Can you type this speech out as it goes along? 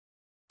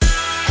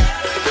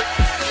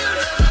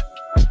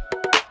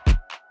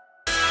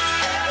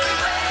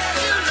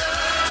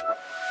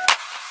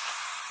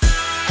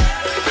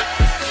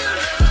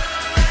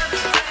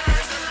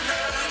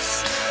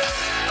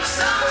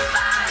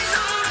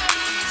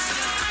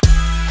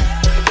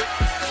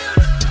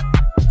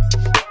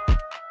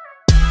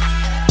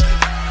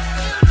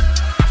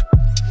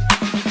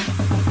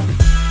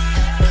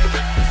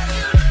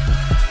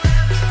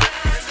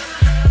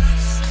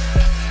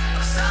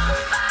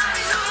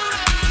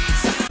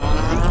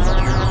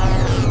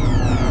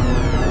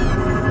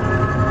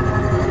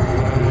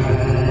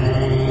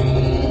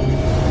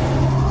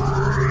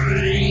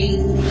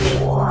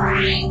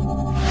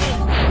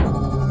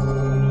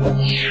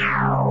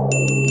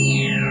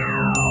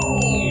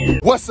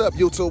What's up,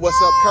 YouTube?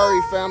 What's up,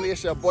 Curry family?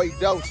 It's your boy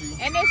Dochi.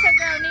 And it's your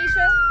girl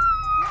Nisha.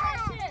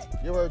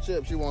 Give her a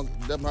chip. She wants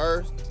them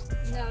hers.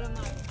 No, them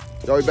mine.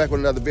 Y'all be back with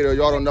another video.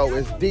 Y'all don't know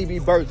it's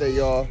DB birthday,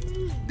 y'all.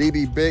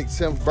 DB big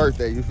 10th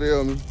birthday. You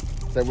feel me?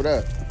 Say what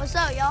up. What's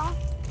up, y'all?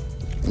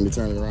 Let me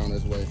turn it around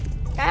this way.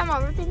 Can I have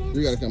my birthday dance?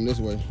 You gotta come this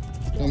way.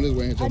 Come this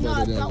way and hit your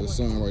birthday dance with the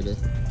sun right there.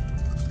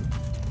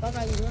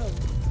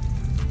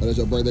 Oh, that's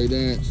your birthday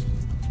dance?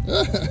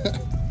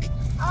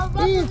 I was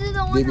about to do the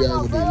one DB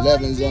out with the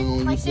 11s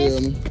on, you feel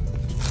me?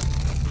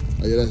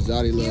 Oh yeah, that's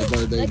Jody little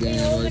birthday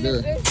dance right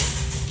there.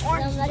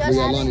 We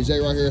got Lonnie J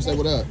right here. Say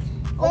what up.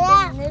 You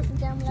got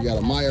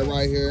AMIYAH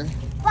right here.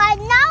 But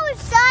now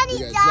it's Johnny, we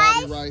got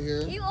guys. Jody right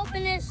here. You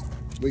open this.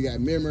 We got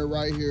AMIR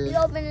right here. You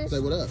open this. Say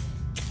what up.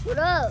 What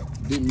up?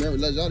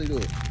 Let Jody do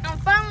it. I'm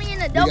finally in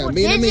the double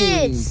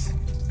digits.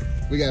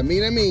 We got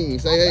AMINA.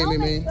 Say hey,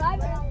 Mimi.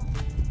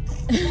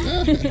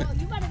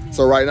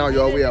 So right now,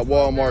 y'all, we at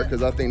Walmart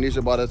because I think Nisha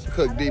about to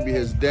cook DB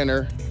his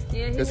dinner.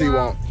 Yeah, because he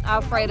want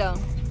Alfredo.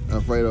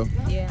 Alfredo.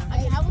 Yeah.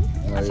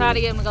 I try to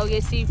get him to go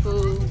get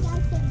seafood.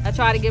 I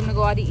try to get him to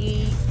go out to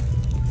eat.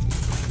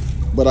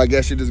 But I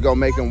guess you just gonna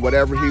make him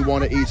whatever he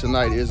want to eat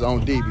tonight is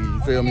on DB. You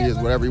feel me? Is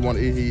whatever he want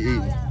to eat, he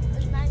eating.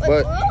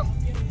 But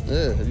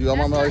yeah, your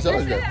mama already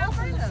told you that.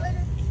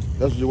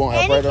 That's what you want,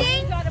 Alfredo?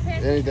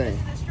 Anything.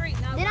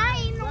 Did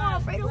I eat no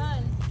Alfredo?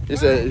 He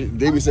said,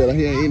 DB said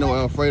he ain't eat no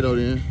Alfredo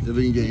then, if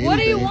he can get anything. What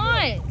do you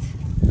want?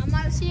 I'm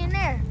about to see in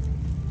there.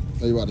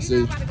 Oh, you about to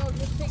see?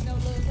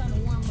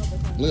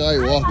 Look how he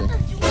walking.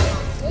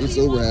 He's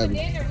super happy.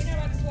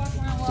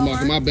 Tomorrow,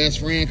 can my best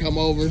friend come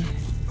over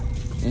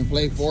and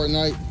play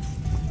Fortnite?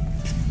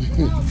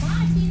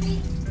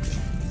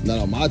 Not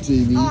on my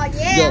TV. Oh,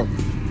 yeah. Go.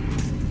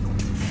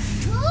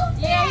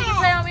 Yeah, you can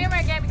play on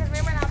memory game because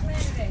memory not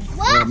playing today.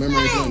 What?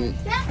 Memory playing.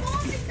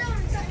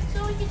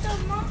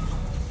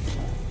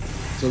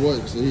 So what?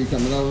 So he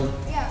coming over?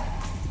 Yeah.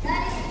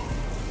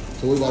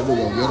 So what about to do?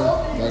 Go get him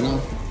right now?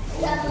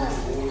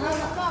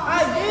 I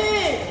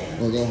did.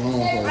 Or go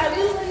home first? I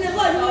used to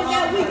never do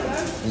that week,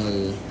 huh? Oh,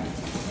 yeah.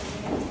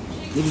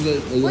 What is that?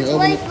 Which way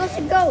are you supposed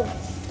to go?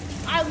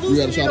 I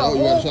loosened it a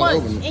whole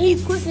bunch, and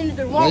he's pushing it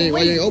the wrong way.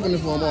 Why you ain't open it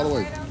for him all the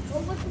way?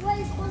 Which way are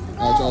you supposed to go?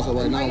 All right, y'all, so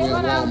right now we're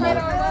at Walmart.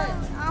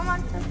 I'm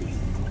on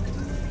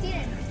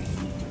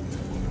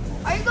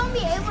Are you going to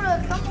be able to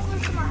come over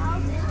to my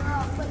house and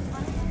put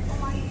money on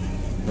my...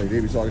 Like,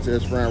 DB talking to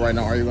his friend right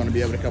now. Are you going to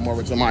be able to come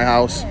over to my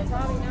house? Yeah,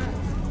 probably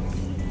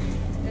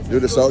not. You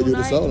just sold him,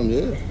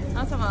 yeah.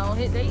 I'm talking about on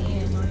hit they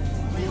end. Do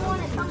you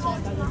want to come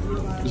over to my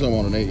house? You don't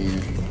want an 8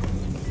 end.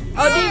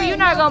 Oh, DB, you're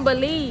not going to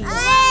believe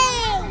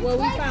what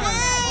we found.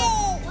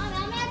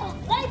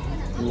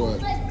 What?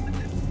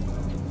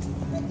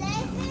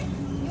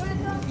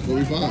 What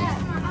we found?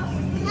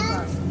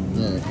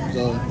 Yeah,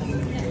 so.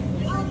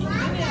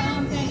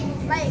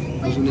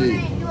 What you need?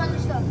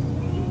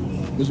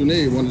 What you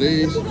need? One of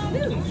these?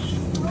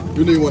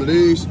 You need one of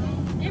these?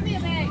 Give me a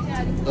bag,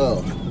 Jody.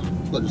 Oh.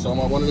 Look, you saw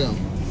one of them.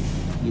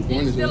 You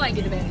pointed Still to ain't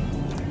get the bag.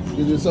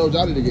 You just told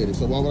Jody to get it,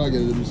 so why would I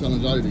get it if you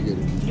telling Jody to get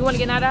it? You want to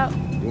get knocked out?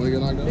 You want to get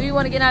knocked out? Do you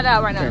want to get knocked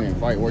out right You can't now? even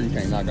fight where you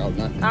can't knock out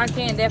nothing. I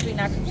can definitely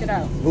knock some shit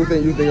out. You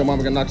think your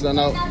mama can knock something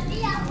out?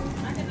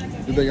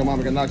 You think your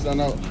mama can knock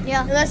something out?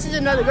 Yeah. Unless it's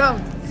another girl.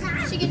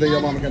 You think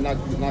your mama can knock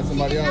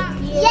somebody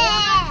out?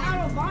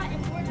 Yeah.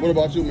 What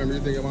about you, remember?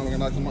 You think your mama can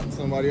knock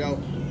somebody out?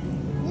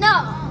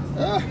 No.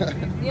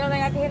 You don't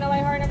think I can hit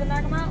nobody hard enough to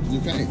knock them out? You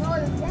can't.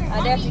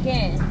 I definitely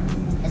can.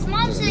 His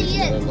mom said That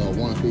yes. little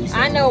one piece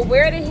I on. know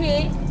where to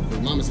hit, His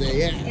mama said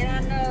yeah. and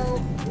I know.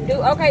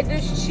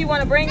 Does she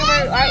want to bring him or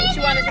she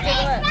want us to pick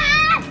him up?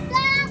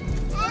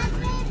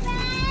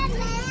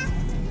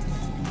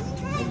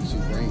 What did she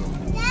bring?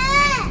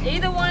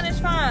 Either one is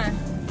fine.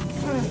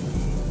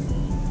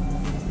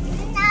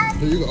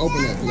 So you can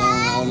open that, because I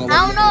don't know. I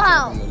don't know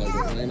how.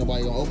 Like, ain't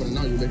nobody gonna open it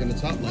now. You licking the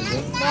top like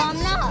that. No, I'm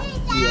not.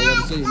 Yeah, I got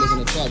to see you licking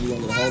the top. You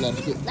gonna get a whole lot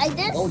of shit. Like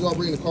this? Why would y'all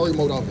bring the car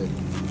remote out here? You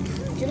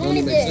That know don't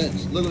even what make it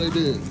sense. Look what they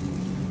did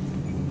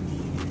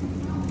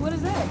What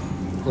is that?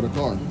 for the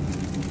car.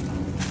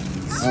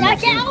 I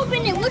can't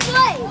open it. Which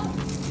way?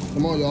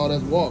 Come on, y'all.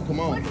 Let's walk. Come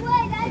on. Which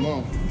way, Daddy? Come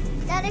on.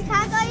 Daddy, can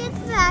I go use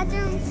the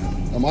bathroom?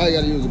 Amaya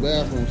got to use the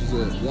bathroom, she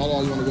said. Y'all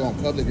always want to go in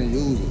public and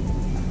use it.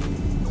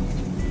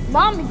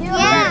 Mom,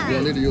 yeah. You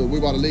don't need to use it. We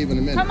about to leave in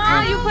a minute. Come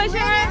on, you pushing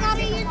I her?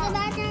 gotta use the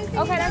bathroom.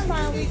 Okay, that's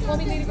fine. When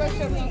we leave the grocery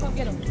store, we gonna come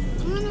get him.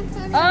 I'm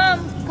gonna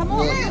cut Come on,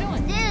 what are you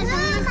doing? this. I'm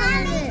gonna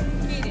cut it.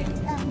 Feed it.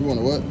 You want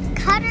to what?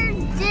 Cutter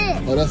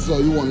dip. Oh, that's so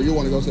you want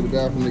to go to the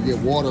bathroom to get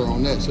water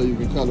on that so you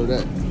can color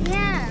that.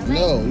 Yeah.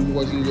 No, you can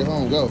wait till you get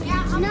home. Go.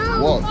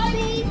 No, Walk.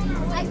 please.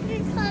 I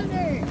can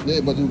color. Yeah,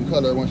 but you can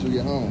color it once you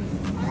get home.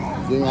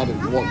 You don't have to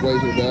walk way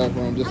to the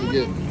bathroom just to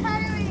get.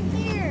 Color it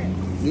here.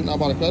 You're not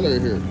about to color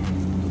it here.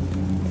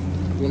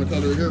 You want to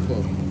color it here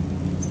for?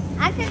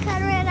 I can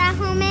color it at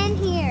home and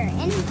here.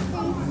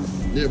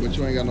 Anything. Yeah, but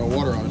you ain't got no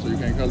water on it, so you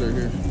can't color it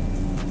here.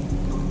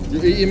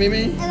 You eating,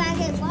 Mimi? If I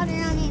get water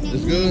on it,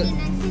 It's good?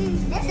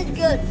 This is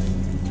good.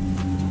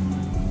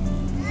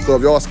 So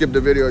if y'all skip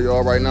the video,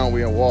 y'all, right now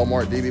we in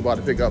Walmart. DB about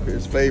to pick up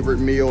his favorite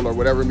meal or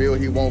whatever meal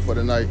he wants for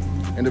the night.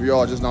 And if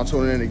y'all just now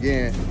tuning in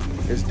again,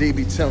 it's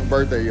DB's 10th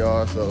birthday,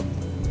 y'all. So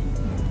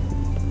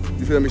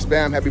you feel me?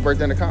 Spam happy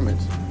birthday in the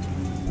comments.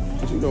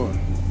 What you doing?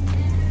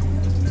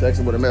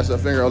 Texting with a messed up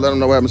finger. Or let them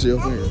know what happened to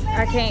your finger.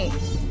 I can't.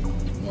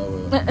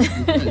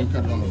 You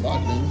cut it on the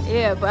block, didn't you?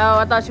 Yeah, but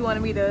I thought you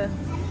wanted me to.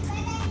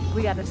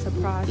 We got a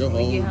surprise Your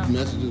when we get home.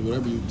 messages,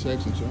 whatever you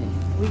text and show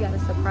them. We got a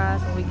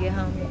surprise when we get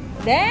home.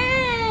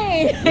 Dang!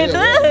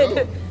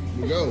 Yeah,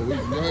 we go. Go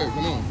ahead,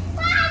 come on.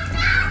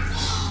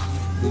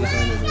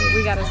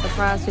 We got a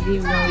surprise for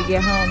you when we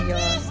get home,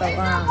 y'all. So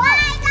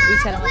we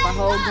set him up a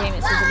whole game.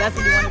 And so that's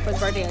what we wanted for his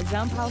birthday, a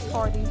jump house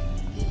party.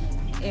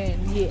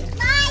 And yeah.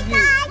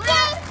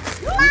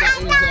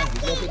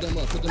 Go put them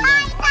up, put them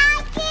down.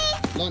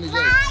 Lonnie J.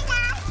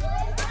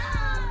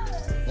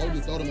 Why would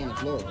you throw them on the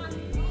floor?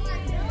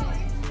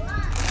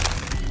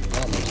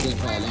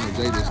 Lonnie J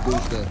just do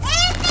stuff.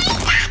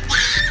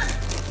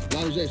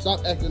 Lonnie J,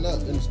 stop acting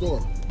up in the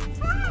store.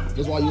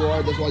 That's why you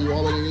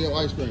already in your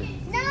ice cream.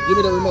 Give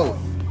me the remote.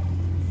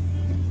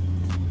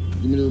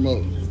 Give me the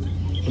remote.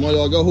 Come on,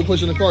 y'all, go. Who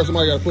pushing the cart?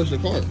 Somebody gotta push the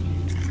cart.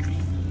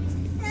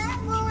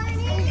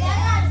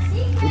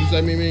 What you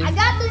say, Mimi? I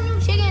got the new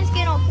chicken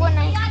skin on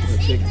Fortnite. A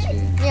chicken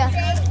skin. Yeah.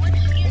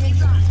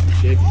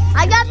 Chicken.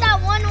 I got that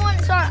one.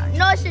 Sorry,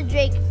 no, it's a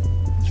Drake.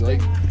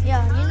 Drake?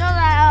 Yeah, you know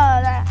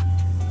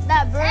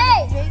that bird.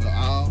 Hey. Drake. The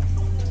owl?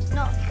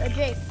 No, a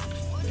Drake.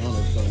 I don't know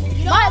what you're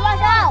talking about. Why?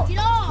 Watch out! Get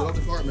Get off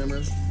the cart, remember?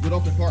 Get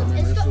off the cart,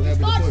 remember? It's so happy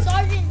to push.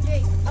 Sergeant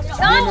Drake. I'm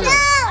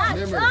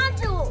trying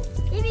to.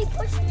 He be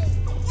pushing me.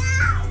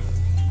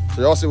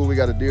 So y'all see what we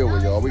got to deal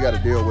with, y'all. We got to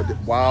deal with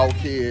wild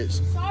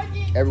kids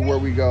everywhere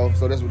we go.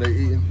 So that's what they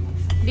eating.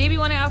 DB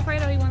want an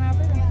Alfredo? He want an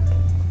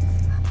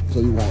Alfredo? So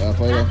you want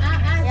Alfredo?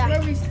 Yeah.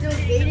 Where we still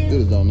dating? You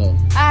just don't know.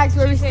 I asked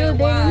where we still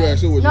dating. You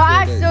asked who was No,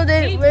 I still still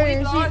dating.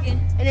 dating.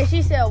 And then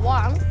she said,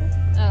 "Why?"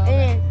 Oh,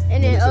 okay.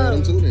 And then Tell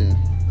them too then.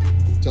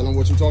 Tell them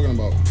what you talking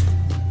about.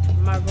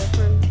 My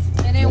girlfriend.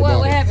 And then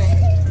what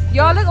happened?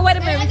 Y'all, look, wait a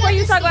minute. Before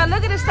you talk about,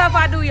 look at the stuff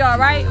I do, y'all,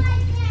 right?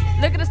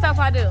 Look at the stuff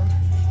I do.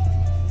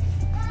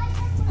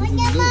 What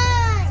you do?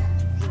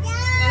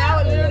 And I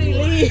would literally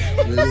leave.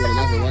 Yeah, you would have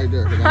left it right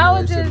there. I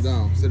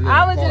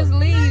would just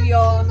leave,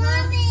 y'all.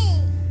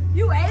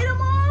 You ate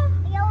them all?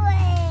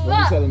 What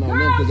you telling on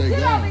them because they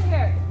gone?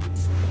 Here.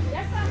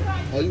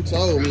 Oh, you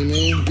told me,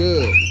 man.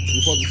 Good.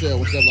 You're supposed to tell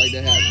when stuff like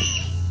that happens.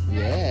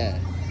 Yeah.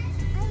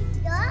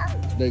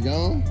 They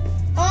gone?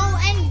 Oh,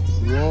 and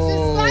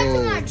subscribe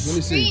to my Let me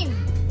see. stream.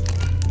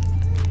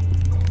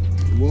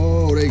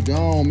 Whoa, they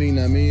gone,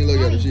 Mina.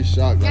 Look at her. She's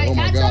shocked. Like, oh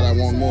my God, I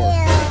want more.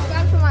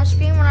 Subscribe to my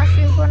stream when I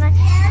stream Fortnite.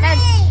 And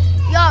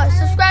y'all,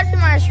 subscribe to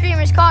my stream.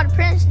 It's called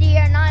Prince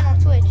DEAIR 9 on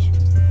Twitch.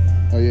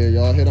 Oh yeah,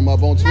 y'all hit him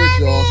up on Twitch,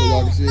 y'all, so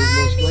y'all can see his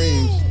little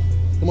streams.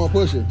 Come on,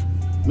 push her.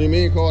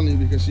 Me and calling you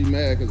because she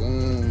mad because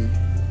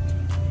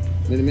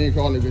me and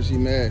calling her because she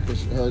mad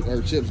because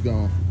her chip's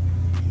gone.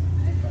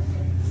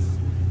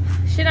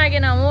 She not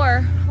getting no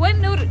more. What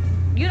noodle?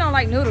 You don't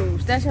like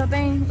noodles? That's your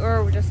thing,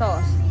 or with your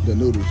sauce? The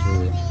noodles for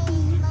real.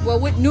 Well,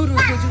 what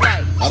noodles would you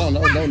like? I don't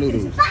know, no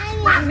noodles.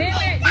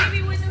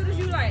 Maybe what noodles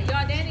you like?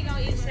 Y'all, Danny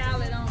gonna eat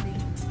salad only.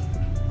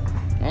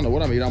 I don't know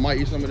what I'm eating. I might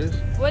eat some of this.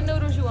 What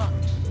noodles you want?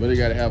 But they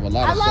gotta have a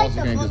lot of sauce.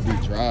 It can't just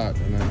be dried.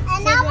 And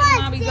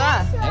I be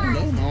dry. I don't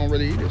know. I don't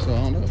really eat it, so I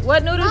don't know.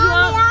 What noodles you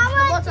want?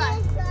 bow tie.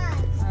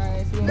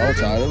 Alright, so Bow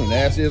tie, those are the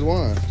nastiest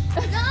ones.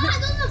 No, those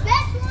are the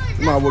best ones.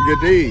 You might as well get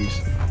these.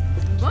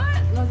 what?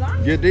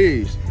 Lasagna? Get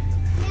these.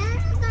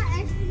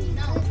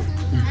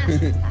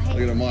 I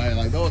Look at them all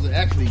like those are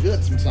actually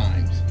good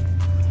sometimes.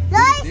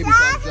 They be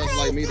trying to dress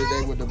like me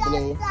today with the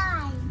blue.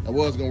 I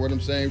was gonna wear them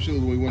same shoes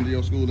when we went to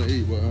your school to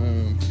eat, but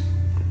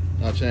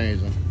I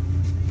changed them.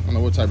 I don't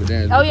know what type of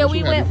dance. Oh yeah,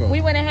 we went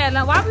and had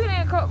lunch. Why we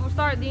didn't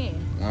start then?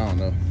 I don't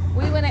know.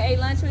 We went and ate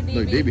lunch with DB.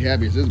 Look, DB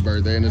happy it's his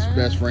birthday and his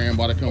best friend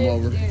about to come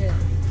over. Yeah.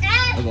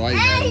 That's why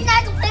he's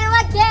not complaining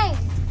like gang.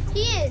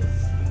 He is.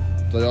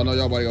 So y'all know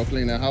y'all about to go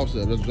clean that house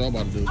up. That's what y'all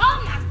about to do.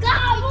 Oh my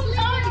God,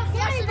 you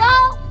cleaned it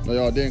up, No,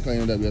 y'all didn't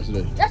clean it up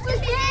yesterday. That's what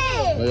he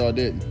did. No, y'all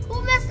didn't.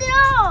 Who messed it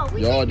up?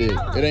 Y'all did.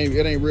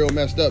 It ain't real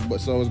messed up, but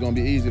so it's gonna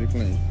be easy to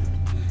clean.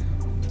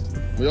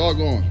 Where y'all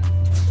going?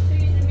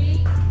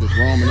 Just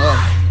roaming up.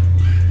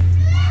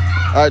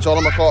 All right, y'all.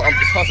 I'm gonna call. I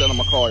said I'm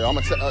gonna call y'all.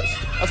 I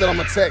said I'm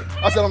gonna text.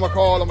 I said I'm gonna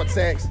call. I'm gonna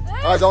text.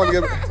 All right, y'all. I'm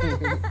gonna get.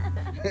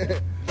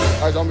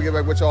 All right, y'all. I'm gonna get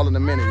back with y'all in a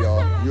minute,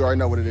 y'all. You already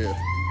know what it is.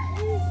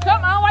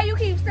 Come on, why you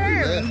keep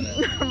staring?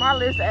 My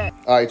list at.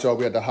 All right, y'all.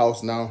 We at the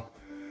house now.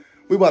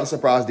 We about to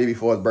surprise DB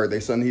for his birthday.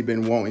 Something he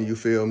been wanting. You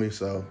feel me?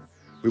 So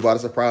we about to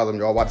surprise him.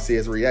 Y'all about to see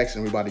his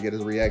reaction. We about to get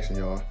his reaction,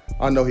 y'all.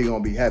 I know he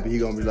gonna be happy. He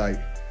gonna be like,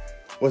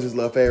 "What's his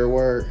little favorite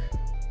word?"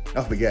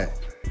 I forget.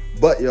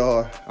 But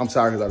y'all, I'm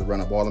sorry because I just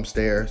run up all them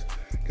stairs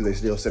because they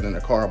still sitting in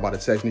the car about to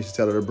text me to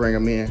tell her to bring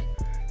him in.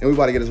 And we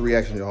about to get his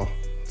reaction, y'all.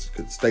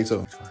 Stay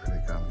tuned. Here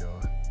they come,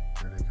 y'all.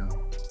 Here they come.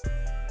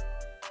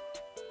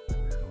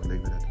 We're gonna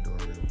leave it at the door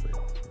real quick.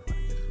 We're about to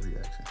get his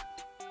reaction.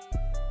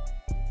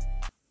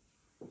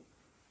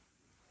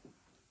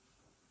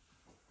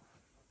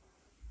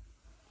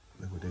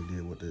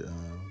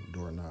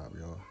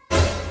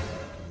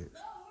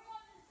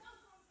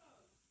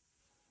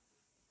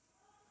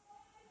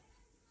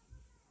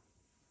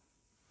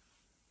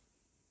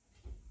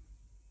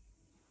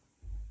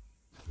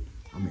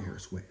 here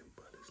sweating,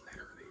 but it's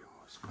literally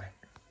all sweat.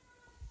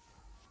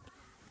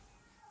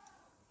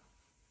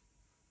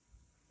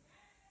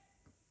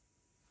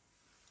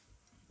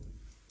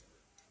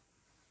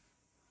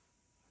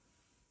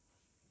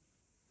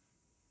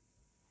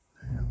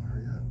 Damn,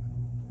 hurry up.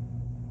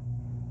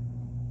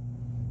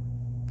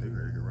 They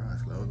ready to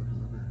garage closed. Look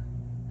from up here.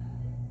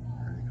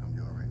 Here they come,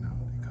 y'all, right now.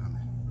 They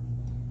coming.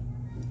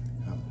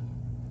 Coming.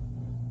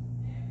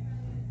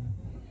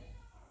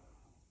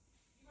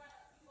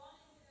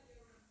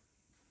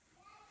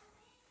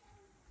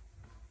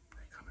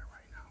 They coming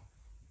right now.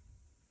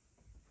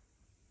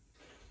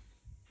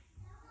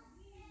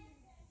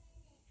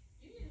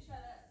 You need to shut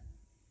up.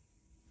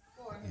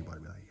 Anybody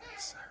be like,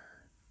 yes, sir.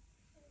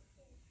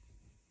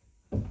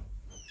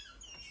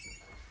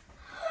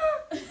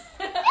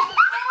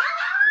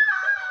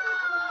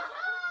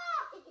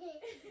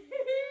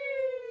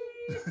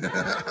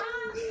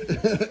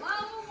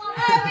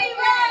 Happy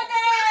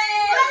birthday!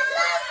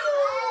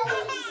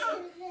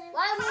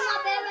 Why am I my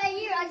bed right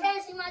here? I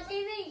can't see my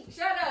TV.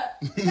 Shut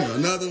up.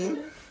 Another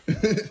one?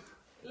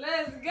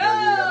 Let's go.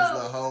 Yeah, you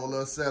got this whole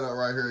little setup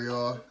right here,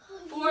 y'all.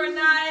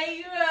 Fortnite,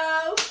 you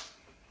know.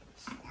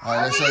 All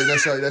right, let's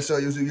show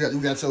you. You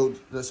got your,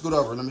 scoot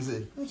over, let me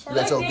see. You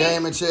got your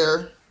gaming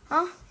chair.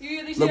 Huh?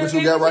 Look what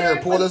you got right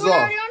here. Pull this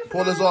off.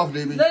 Pull this off,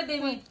 DB. Look,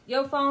 DB,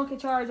 your phone can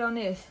charge on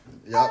this.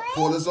 Yep,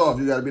 pull this off.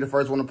 You got to be the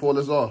first one to pull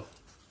this off.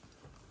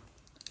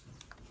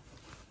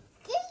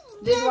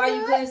 This is why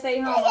you couldn't stay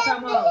home or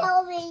come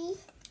home.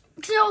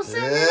 Still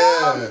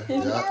Yeah,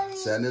 yep,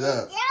 setting it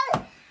up.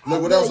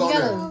 Look what else on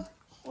there.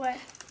 What?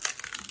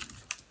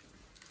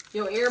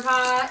 Your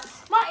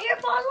AirPods. My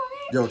earpods on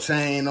here? Your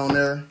chain on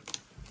there.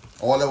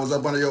 All that was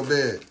up under your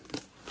bed.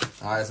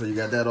 All right, so you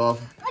got that off.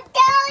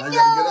 Now you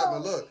got to get up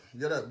and look.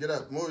 Get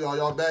up. Move, y'all.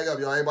 Y'all bag up,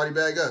 y'all. Everybody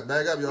bag up.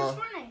 Bag up, y'all.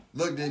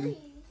 Look, DB.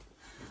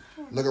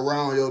 Look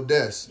around your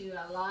desk. You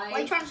got lights. Why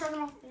are you trying to turn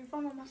off your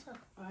phone on myself?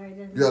 Alright,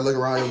 You got to look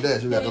around your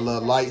desk. You got the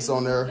little lights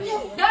on there.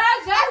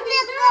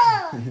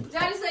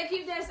 Johnny said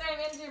keep that same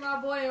energy,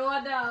 my boy, and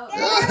what dog.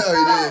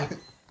 Yeah, he did.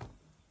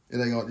 It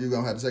ain't gonna, you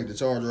going to have to take the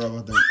charger off,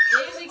 I think.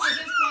 Easy,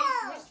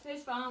 because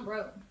his phone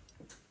broke.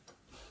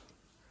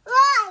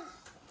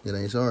 It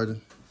ain't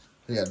charging.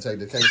 You got to take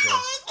the case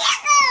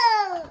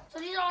off. So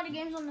these are all the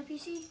games on the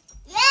PC?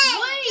 Yeah.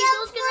 Wait,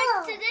 so it's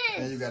connected to this.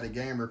 And you got a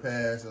gamer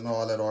pass and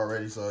all that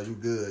already, so you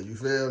good. You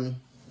feel me?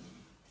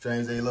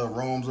 Change their little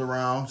rooms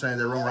around. Change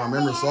their room around.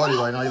 Remember Saudi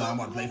right now, you're like, I'm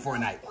about to play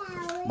Fortnite.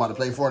 I'm about to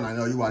play Fortnite.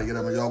 No, you want to get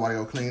up and y'all want to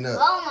go clean up.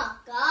 Oh my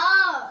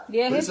god.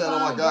 Yeah, What you his said,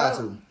 phone oh my God,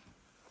 broke. to?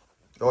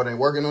 Oh, it ain't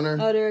working on there?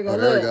 Oh, there we go. Oh,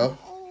 there we Look. go.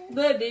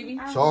 Look,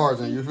 DB.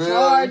 Charging, you feel me?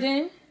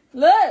 Charging.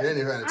 Look. He ain't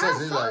even had a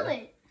text. He's like,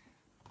 it.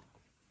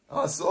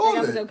 I I sold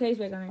got put your it. case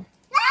back on there.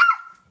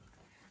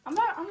 I'm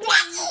not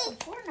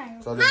for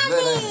Fortnite. So this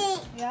lit, ain't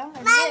it? Yeah,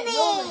 that's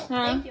it.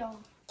 Huh? Thank y'all.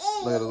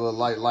 Look at the little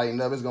light lighting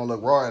up. It's going to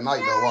look raw at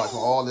night, though. Watch.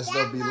 When all this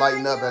stuff be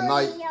lighting up at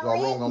night, your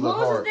room going to look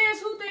Who's hard.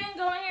 this? Who thing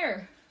going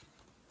here?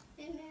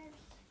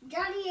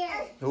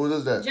 JAHDIAR. Who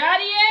is that?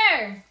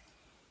 JAHDIAR.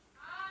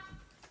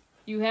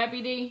 You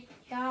happy, D?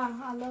 Yeah,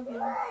 I love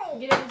you.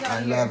 Get up,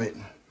 I love it.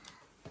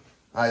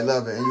 I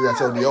love it. And you got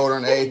your deodorant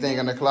and everything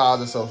in the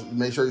closet, so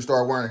make sure you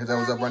start wearing it because that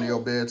was up under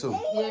your bed, too.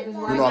 Yeah, because You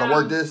know how to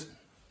work this?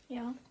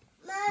 Yeah.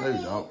 No,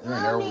 you don't. You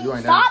ain't never. You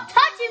ain't Stop never.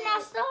 touching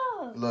my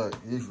stuff. Look,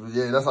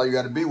 yeah, that's how you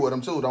got to be with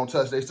them too. Don't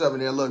touch their stuff.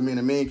 And then look, me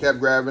and me kept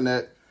grabbing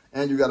that,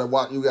 and you got to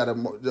watch. You got to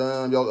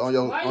on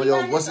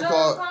your what's it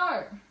called?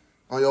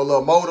 On your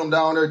little modem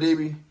down there,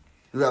 DB.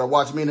 You got to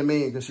watch me and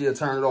me because she'll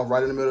turn it off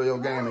right in the middle of your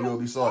game, and you'll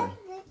be sorry.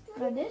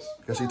 Like this?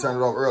 Because she turned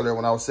it off earlier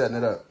when I was setting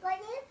it up.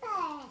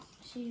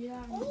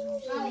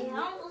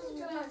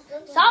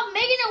 Stop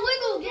making it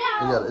wiggle. Get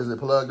out. Is it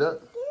plugged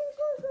up?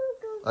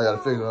 I got to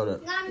figure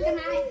it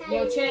out.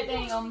 Your chat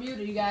thing on mute.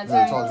 You got to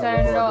Yeah, talk to turn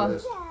it me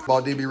off.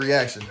 about DB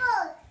reaction.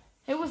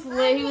 It was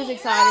lit. He was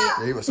excited.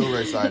 Yeah, he was super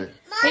excited.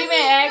 He been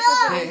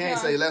asking for He ain't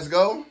say let's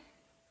go.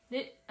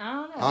 I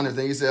don't know. I don't even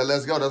think he said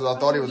let's go. That's what I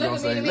thought he was Look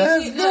gonna at me, say. me,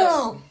 Let's she-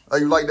 go. Oh,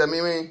 you like that,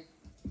 Mimi?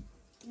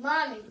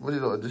 Mommy. What you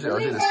doing? She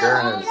just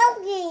staring at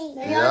me.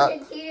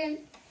 Yeah.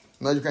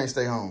 No, you can't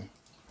stay home.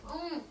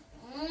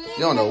 You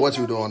don't know what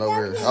you doing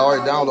over here. I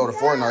already downloaded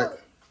Fortnite.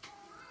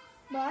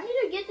 But I need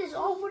to get this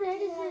off. What the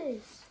heck is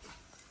this?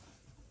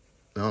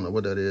 I don't know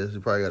what that is. You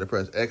probably got to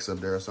press X up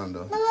there or something.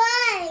 Though.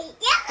 Fortnite,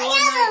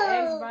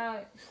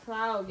 Xbox,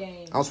 cloud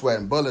game. I'm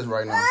sweating bullets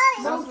right now.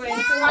 Don't sweat. All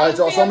right,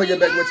 y'all. So I'm gonna get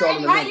back with y'all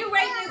in a How minute. you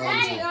rate this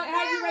game?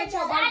 How you rate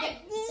your birthday?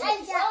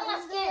 Show my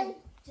skin.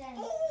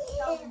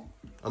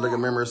 I look at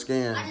Memory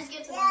skin. I just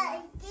get to my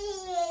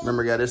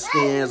Remember got his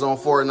skins on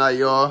Fortnite,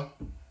 y'all.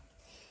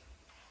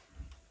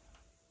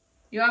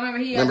 Y'all remember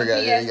he got the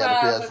He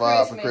got the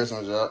PS5 for Christmas.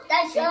 Christmas, y'all.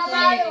 That's your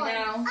Playing it one.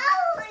 now.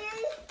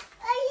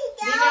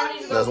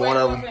 That's one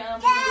of them.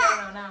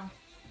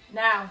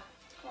 Now.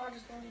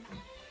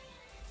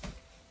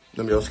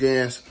 Them your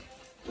skins.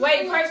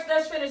 Wait, first,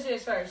 let's finish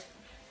this first.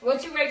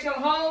 What you rate your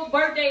whole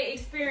birthday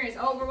experience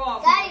overall?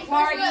 From Daddy, the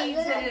party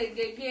look. to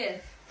the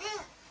gift.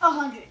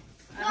 100.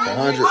 100.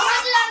 100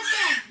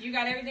 out of 10. You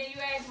got everything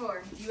you asked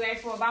for. You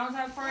asked for a bounce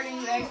house party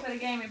and you asked for the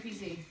gaming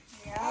PC.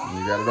 Yeah.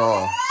 You got it all.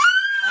 All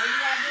you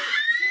gotta do,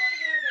 she wanna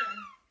get up there.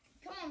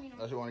 Come on, Mina.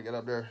 Does she want to get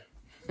up there?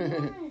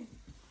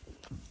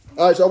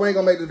 All right, so we ain't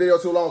gonna make this video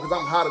too long because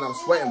I'm hot and I'm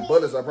sweating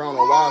bullets up. I don't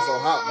know why it's so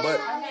hot, but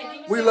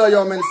we love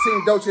y'all, man. It's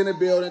Team Dolce in the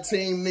building,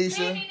 Team Nisha.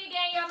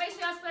 Y'all make sure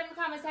y'all spread in the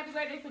comments. Happy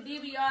birthday for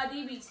DB, y'all.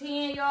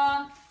 DB10,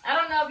 y'all. I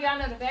don't know if y'all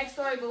know the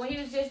backstory, but when he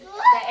was just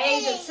the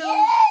age of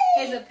 2,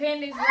 his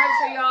appendix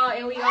ruptured, y'all,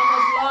 and we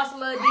almost lost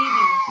little DB.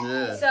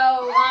 Yeah.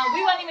 So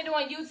we wasn't even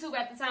doing YouTube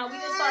at the time. We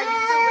didn't start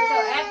YouTube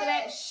until after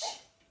that. Shh.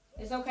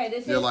 It's okay.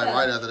 This is like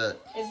right after that.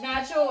 It's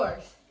not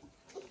yours.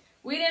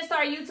 We didn't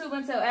start YouTube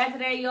until after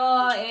that,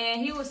 y'all,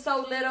 and he was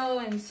so little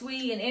and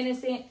sweet and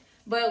innocent.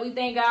 But we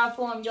thank God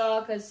for him,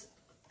 y'all, because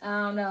I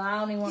don't know. I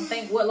don't even want to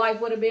think what life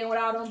would have been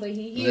without him, but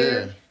he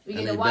here. Yeah. We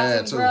get to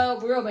watch him grow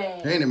real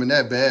bad. He ain't even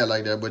that bad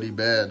like that, but he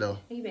bad, though.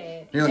 He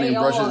bad. You don't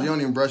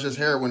even brush his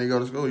hair when he go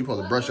to school. You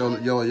supposed to brush your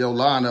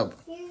line up.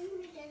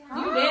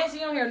 You dance, you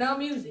don't hear no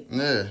music.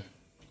 Yeah.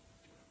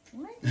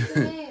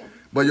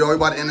 But, yo, we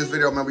about to end this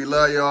video, man. We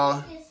love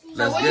y'all.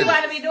 So what you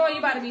about to be doing? You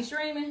about to be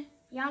streaming?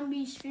 Yeah, I'm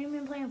be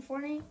streaming, playing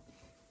Fortnite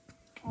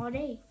all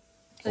day.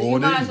 So you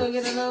might as well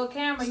get a little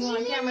camera. You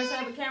want a camera,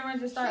 set up a camera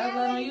and just start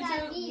uploading on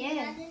YouTube?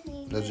 Yeah.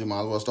 That you might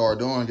as well start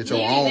doing. Get your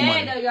own money. He be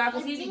mad though, y'all,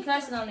 because he be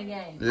cussing on the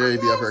game. Yeah, he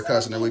be up here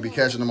cussing, and we be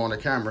catching him on the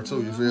camera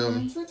too. You feel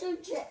me?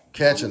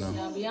 Catching him.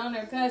 Don't be on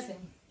there cussing.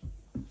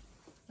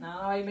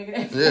 No, he making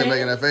that face. Yeah,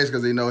 making that face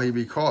because he know he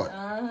be caught.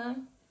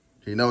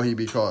 He know he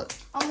be caught.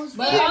 But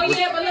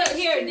look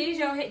here, these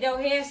your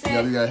headset.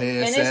 Yeah, we got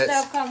headsets. And this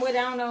stuff come with,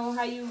 I don't know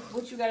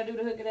what you gotta do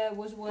to hook it up.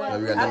 What's what? Yeah,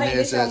 we got them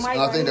headsets.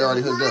 I think they're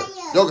already hooked up.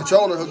 Your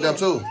controller hooked up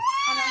too.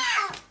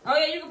 Oh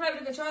yeah, you can play with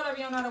the controller if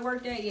you don't know how to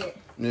work that yet.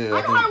 Yeah,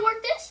 I know how to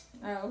work this.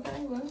 Oh, okay,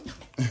 well.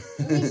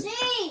 Let me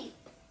see.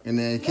 And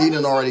then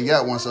Keaton already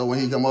got one, so when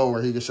he come over,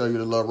 he can show you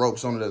the little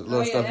ropes, some of the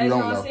little stuff you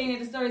don't know. I'm seeing that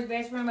the story's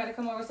best friend about to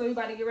come over, so we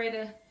about to get ready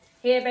to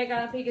head back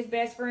out and pick his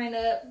best friend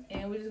up,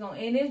 and we're just gonna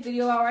end this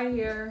video out right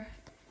here.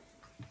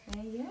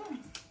 And yeah.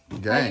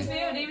 Gang. How you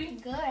feel,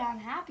 DB? Good. I'm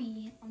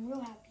happy. I'm real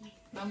happy.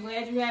 I'm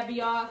glad you're happy,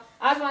 y'all.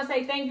 I just want to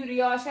say thank you to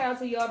y'all. Shout out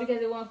to y'all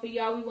because it wasn't for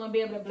y'all. We wouldn't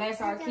be able to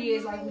bless our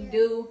kids like we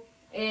do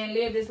and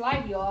live this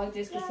life, y'all.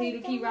 Just continue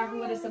to keep rocking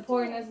with us,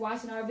 supporting us,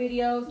 watching our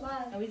videos.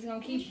 And we're just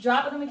going to keep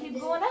dropping them and keep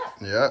going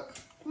up. Yep.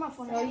 Come on,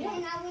 so,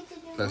 yeah.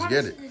 Let's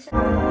get it.